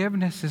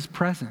forgiveness is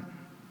present.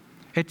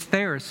 It's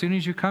there as soon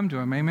as you come to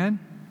him. Amen?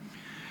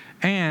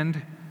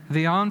 And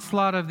the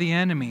onslaught of the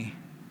enemy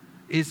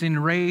is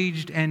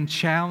enraged and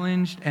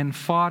challenged and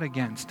fought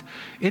against.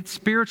 It's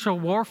spiritual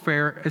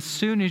warfare as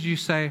soon as you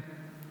say,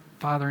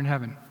 Father in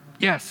heaven.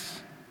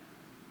 Yes.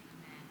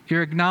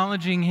 You're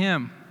acknowledging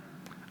him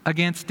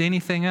against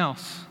anything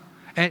else.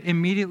 It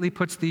immediately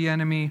puts the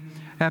enemy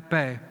at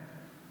bay.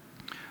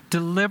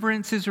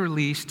 Deliverance is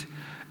released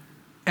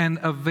and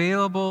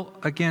available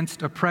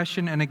against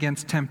oppression and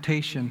against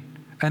temptation.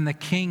 And the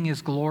King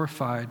is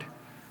glorified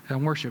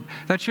and worshiped.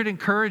 That should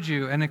encourage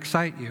you and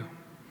excite you.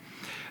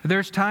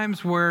 There's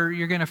times where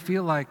you're going to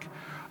feel like,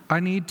 I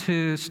need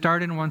to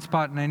start in one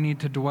spot and I need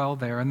to dwell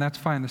there, and that's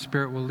fine. The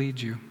Spirit will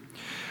lead you.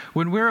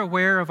 When we're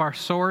aware of our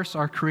source,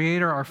 our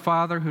Creator, our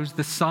Father, who's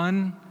the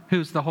Son,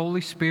 who's the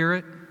Holy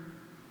Spirit,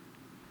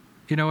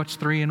 it's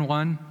 3 in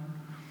 1.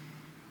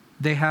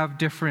 They have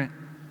different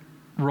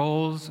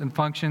roles and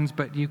functions,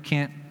 but you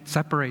can't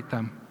separate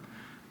them.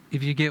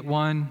 If you get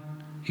one,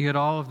 you get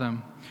all of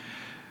them.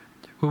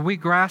 When we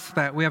grasp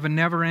that, we have a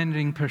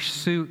never-ending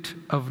pursuit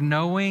of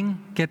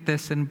knowing, get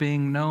this, and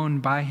being known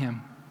by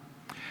Him,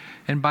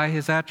 and by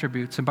His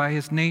attributes, and by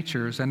His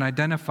natures, and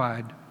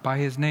identified by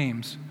His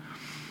names.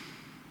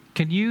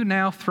 Can you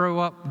now throw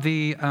up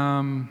the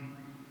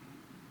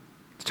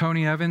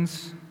Tony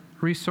Evans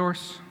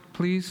resource,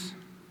 please?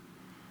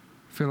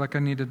 I feel like I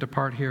need to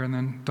depart here and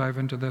then dive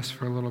into this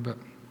for a little bit.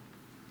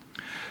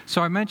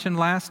 So I mentioned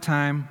last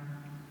time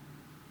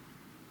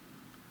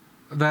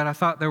that I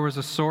thought there was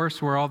a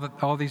source where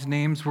all these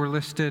names were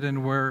listed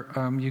and where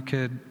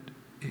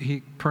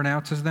he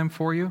pronounces them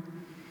for you.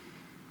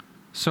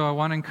 So I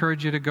want to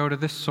encourage you to go to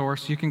this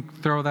source. You can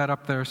throw that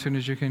up there as soon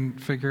as you can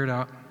figure it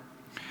out.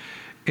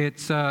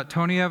 It's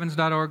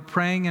tonyevans.org,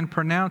 praying and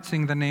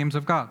pronouncing the names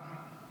of God.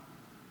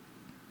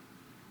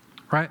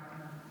 Right?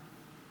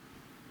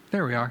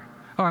 There we are.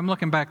 Oh, I'm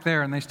looking back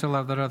there, and they still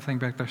have that other thing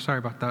back there. Sorry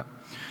about that.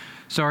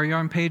 So are you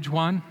on page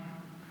 1?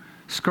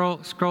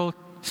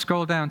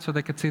 Scroll down so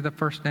they could see the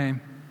first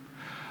name.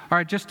 All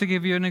right, just to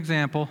give you an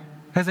example.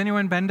 Has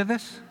anyone been to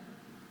this?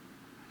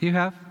 You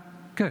have?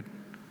 Good.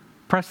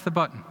 Press the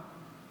button.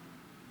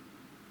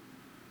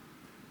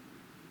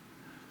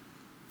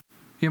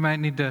 You might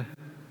need to...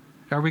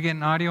 Are we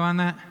getting audio on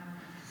that?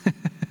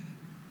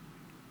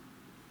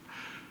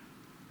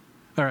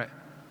 All right.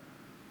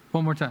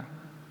 One more time.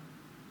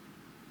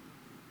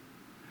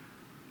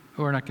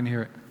 We're not going to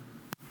hear it.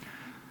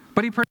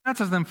 But he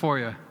pronounces them for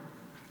you.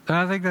 And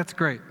I think that's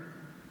great.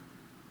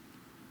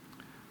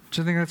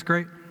 Do you think that's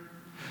great?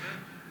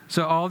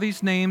 So all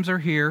these names are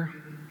here.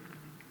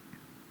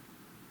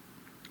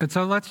 And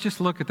so let's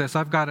just look at this.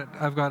 I've got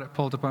it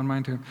pulled up on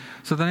mine too.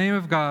 So the name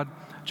of God,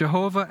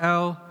 Jehovah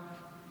El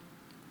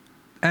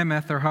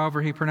Emeth, or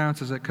however he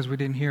pronounces it, because we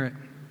didn't hear it.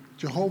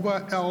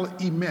 Jehovah El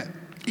Emeth.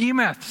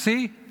 Emeth,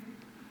 see?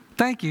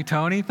 Thank you,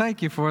 Tony.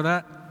 Thank you for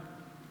that.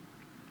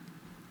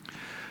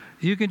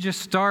 You can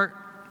just start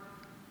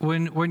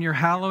when you're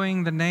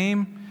hallowing the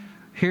name.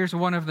 Here's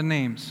one of the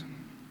names.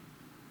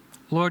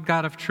 Lord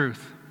God of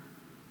truth.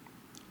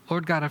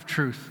 Lord God of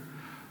truth.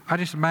 I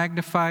just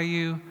magnify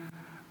you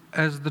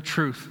as the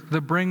truth,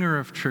 the bringer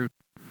of truth.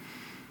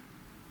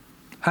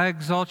 I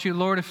exalt you,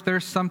 Lord. If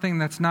there's something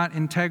that's not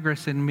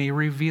integrous in me,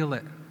 reveal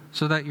it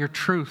so that your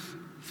truth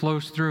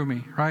flows through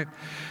me, right?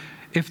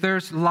 If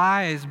there's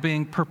lies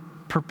being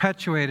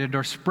perpetuated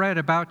or spread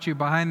about you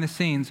behind the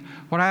scenes,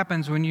 what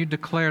happens when you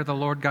declare the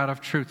Lord God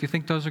of truth? You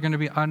think those are going to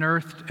be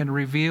unearthed and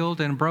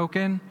revealed and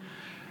broken?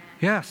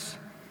 Yes.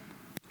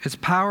 It's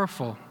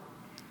powerful.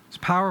 It's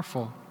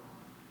powerful.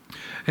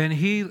 And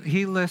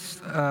he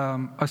lists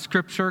a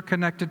scripture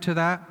connected to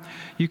that.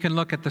 You can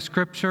look at the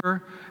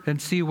scripture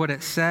and see what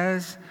it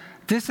says.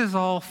 This is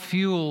all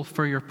fuel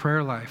for your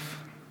prayer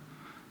life.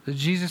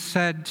 Jesus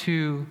said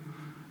to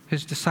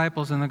his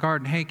disciples in the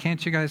garden, hey,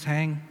 can't you guys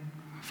hang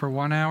for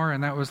 1 hour?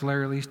 And that was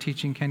Larry Lee's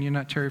teaching, can you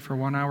not tarry for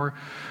 1 hour?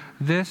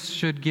 This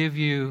should give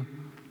you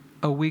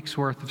a week's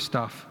worth of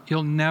stuff.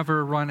 You'll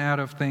never run out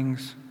of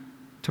things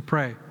to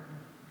pray.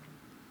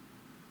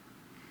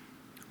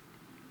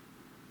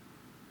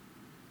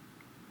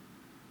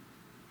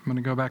 I'm going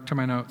to go back to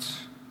my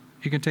notes.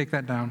 You can take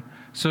that down.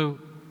 So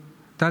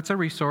that's a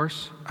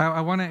resource.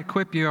 I want to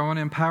equip you. I want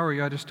to empower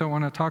you. I just don't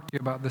want to talk to you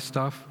about this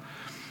stuff.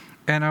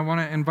 And I want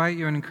to invite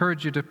you and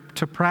encourage you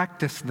to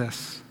practice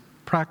this.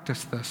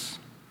 Practice this.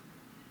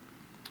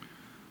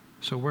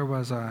 So where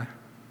was I?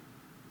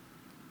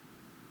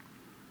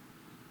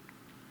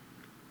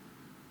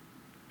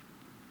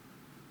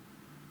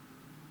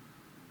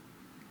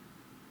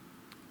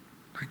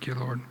 Thank you,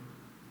 Lord.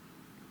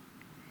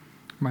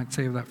 Might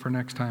save that for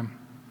next time.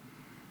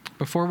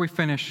 Before we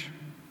finish,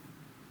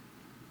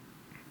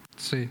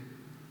 let's see.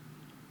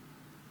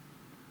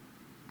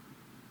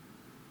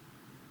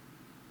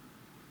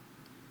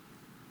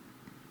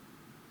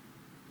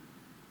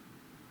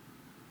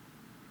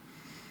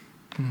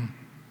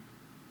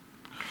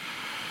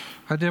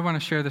 I did want to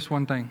share this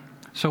one thing.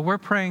 So we're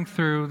praying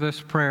through this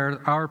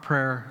prayer, our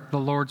prayer, the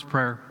Lord's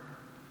Prayer.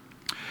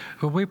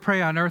 When we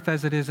pray on earth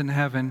as it is in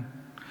heaven,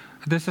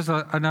 this is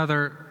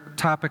another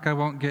topic I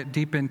won't get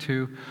deep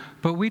into,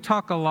 but we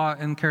talk a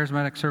lot in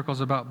charismatic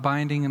circles about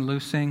binding and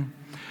loosing.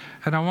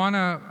 And I want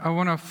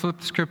to flip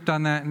the script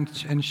on that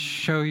and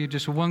show you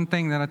just one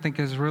thing that I think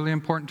is really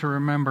important to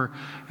remember,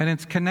 and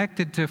it's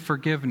connected to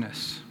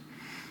forgiveness.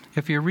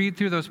 If you read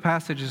through those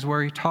passages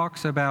where he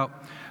talks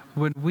about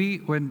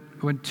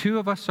when two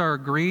of us are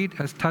agreed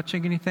as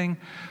touching anything,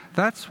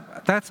 that's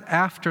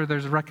after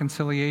there's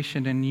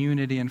reconciliation and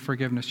unity and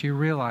forgiveness. You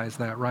realize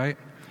that, right?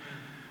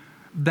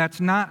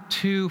 That's not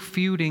two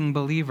feuding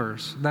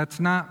believers. That's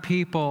not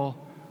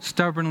people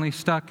stubbornly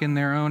stuck in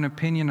their own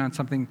opinion on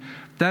something.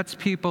 That's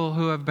people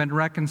who have been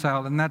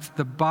reconciled, and that's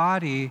the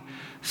body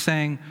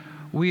saying,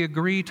 we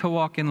agree to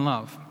walk in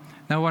love.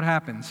 Now what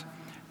happens?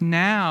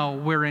 Now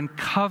we're in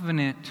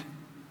covenant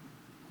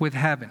with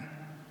heaven.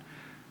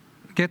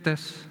 Get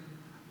this.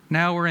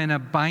 Now we're in a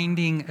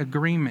binding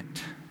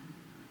agreement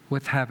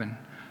with heaven.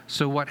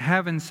 So what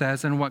heaven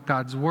says and what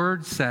God's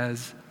word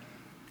says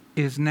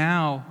is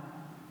now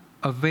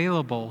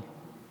available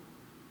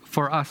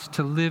for us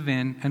to live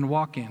in and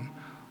walk in.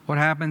 What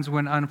happens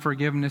when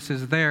unforgiveness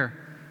is there?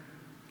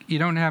 You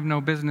don't have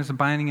no business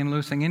binding and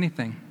loosing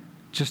anything,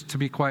 just to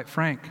be quite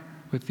frank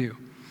with you.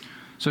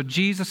 So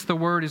Jesus, the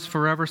Word, is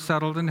forever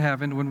settled in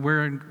heaven when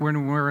we're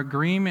in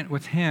agreement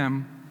with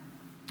Him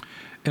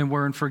and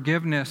we're in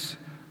forgiveness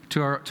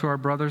to our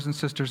brothers and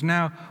sisters.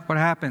 Now, what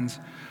happens?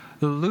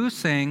 The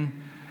loosing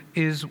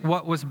is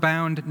what was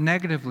bound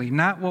negatively,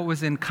 not what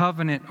was in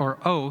covenant or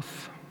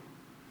oath.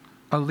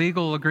 A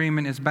legal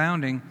agreement is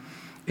bounding.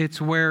 It's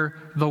where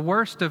the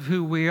worst of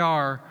who we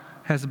are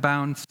has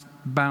bound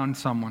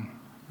someone.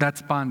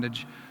 That's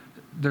bondage.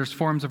 There's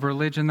forms of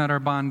religion that are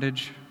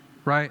bondage,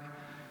 right?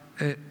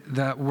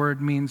 That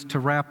word means to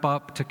wrap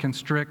up, to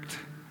constrict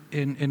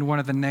in one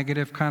of the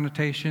negative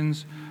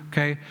connotations,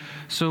 okay?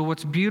 So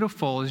what's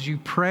beautiful is you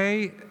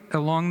pray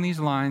along these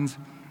lines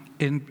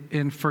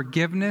in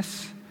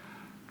forgiveness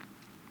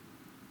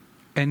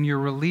and you're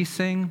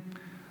releasing,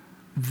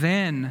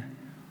 then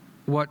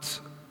what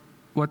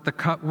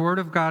the Word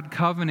of God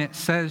covenant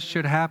says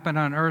should happen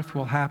on earth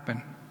will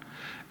happen.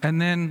 And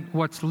then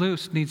what's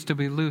loosed needs to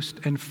be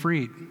loosed and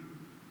freed.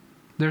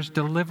 There's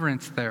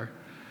deliverance there.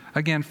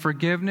 Again,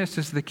 forgiveness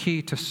is the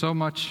key to so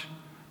much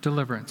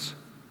deliverance.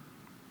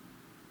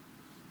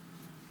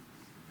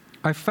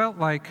 I felt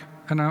like,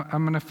 and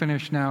I'm going to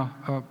finish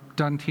now,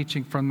 done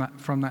teaching from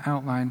the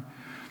outline,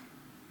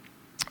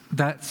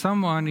 that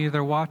someone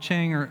either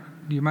watching or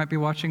you might be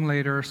watching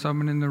later or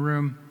someone in the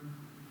room,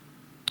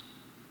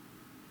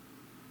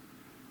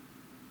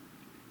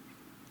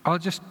 I'll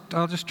just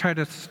try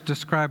to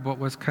describe what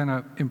was kind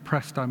of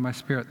impressed on my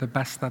spirit the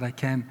best that I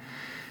can.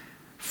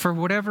 For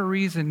whatever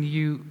reason,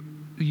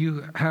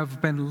 you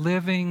have been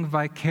living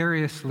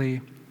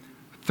vicariously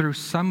through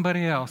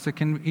somebody else. It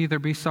can either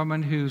be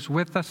someone who's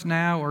with us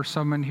now or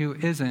someone who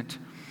isn't.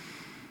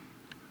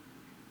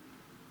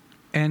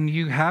 And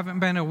you haven't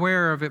been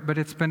aware of it, but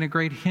it's been a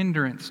great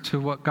hindrance to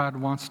what God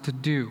wants to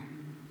do.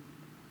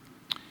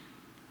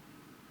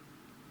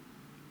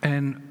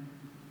 And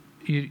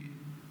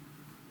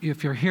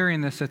if you're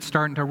hearing this, it's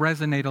starting to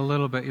resonate a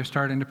little bit. You're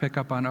starting to pick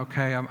up on,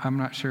 okay, I'm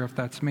not sure if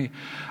that's me.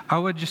 I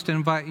would just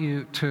invite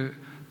you to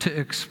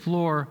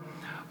explore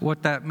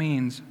what that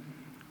means,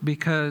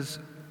 because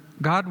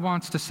God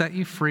wants to set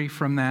you free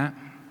from that.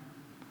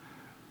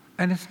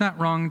 And it's not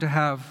wrong to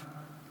have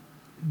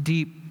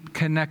deep,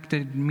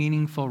 connected,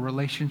 meaningful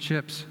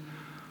relationships.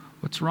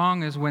 What's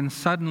wrong is when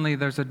suddenly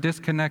there's a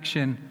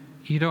disconnection,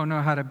 you don't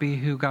know how to be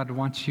who God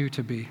wants you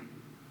to be.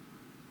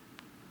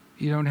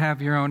 You don't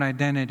have your own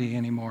identity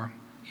anymore.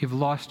 You've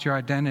lost your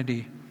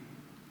identity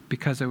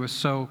because it was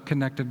so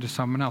connected to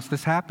someone else.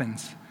 This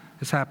happens.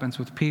 This happens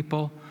with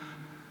people.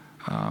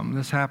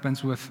 This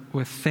happens with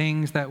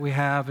things that we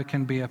have. It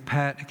can be a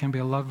pet. It can be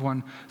a loved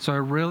one. So I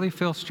really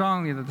feel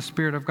strongly that the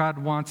Spirit of God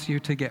wants you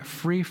to get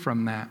free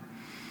from that.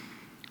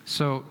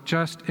 So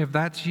just, if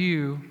that's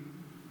you,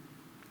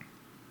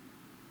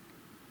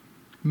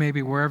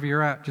 maybe wherever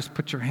you're at, just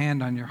put your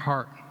hand on your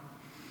heart.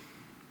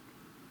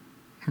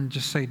 And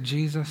just say,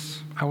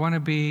 Jesus, I want to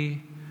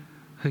be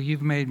who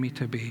you've made me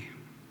to be.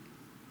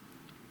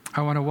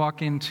 I want to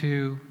walk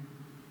into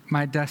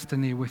my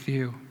destiny with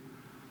you,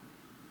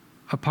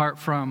 apart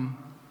from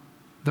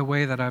the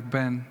way that I've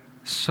been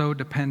so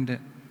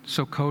dependent,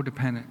 so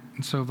codependent,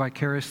 and so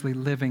vicariously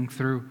living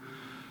through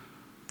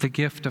the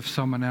gift of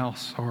someone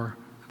else or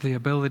the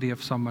ability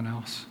of someone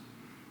else,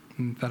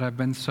 and that I've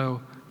been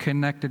so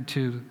connected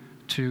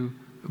to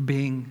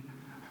being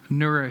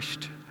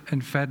nourished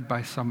and fed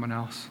by someone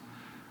else.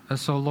 And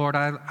so, Lord,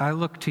 I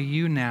look to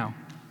you now.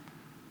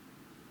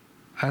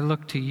 I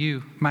look to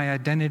you. My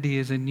identity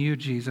is in you,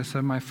 Jesus,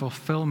 and my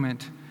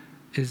fulfillment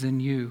is in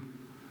you,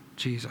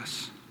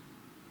 Jesus.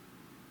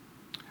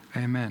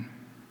 Amen.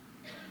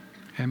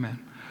 Amen.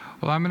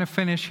 Well, I'm going to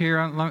finish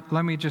here.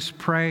 Let me just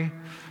pray.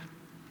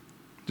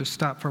 Just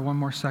stop for one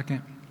more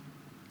second.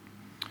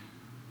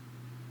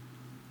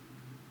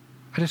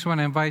 I just want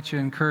to invite you,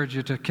 encourage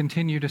you to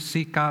continue to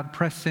seek God,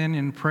 press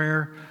in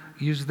prayer,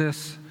 use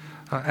this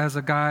as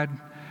a guide,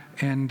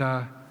 and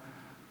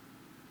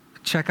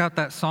check out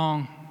that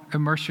song,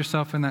 immerse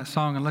yourself in that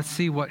song, and let's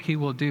see what He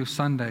will do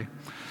Sunday.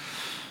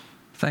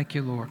 Thank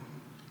you, Lord.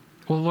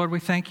 Well, Lord, we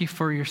thank you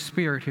for your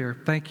Spirit here.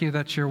 Thank you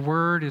that your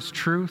word is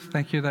truth.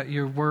 Thank you that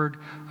your word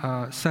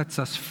sets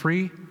us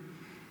free,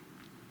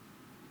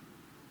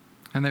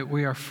 and that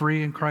we are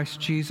free in Christ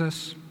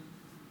Jesus.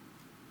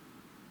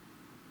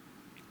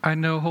 I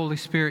know, Holy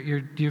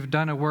Spirit, you've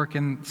done a work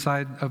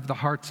inside of the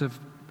hearts of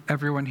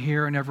everyone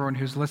here and everyone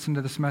who's listened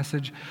to this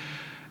message,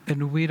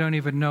 and we don't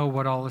even know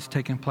what all is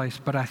taking place,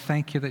 but I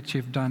thank you that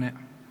you've done it.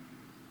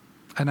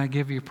 And I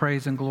give you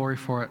praise and glory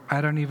for it.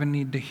 I don't even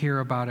need to hear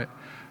about it.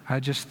 I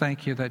just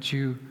thank you that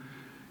you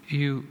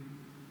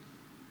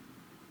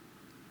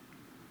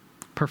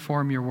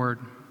perform your word.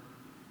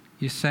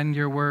 You send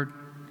your word,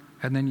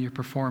 and then you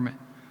perform it.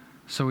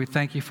 So we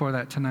thank you for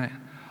that tonight.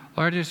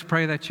 Lord, I just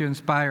pray that you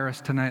inspire us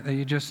tonight, that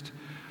you just,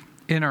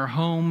 in our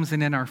homes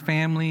and in our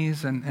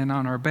families and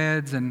on our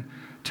beds, and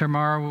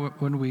tomorrow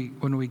when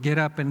we get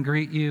up and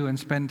greet you and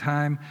spend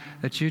time,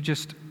 that you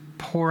just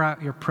pour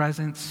out your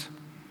presence,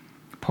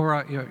 pour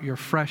out your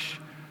fresh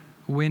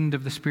wind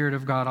of the Spirit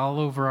of God all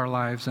over our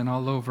lives and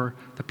all over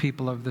the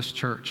people of this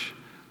church.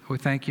 We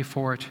thank you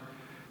for it.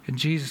 In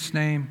Jesus'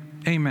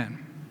 name,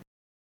 amen.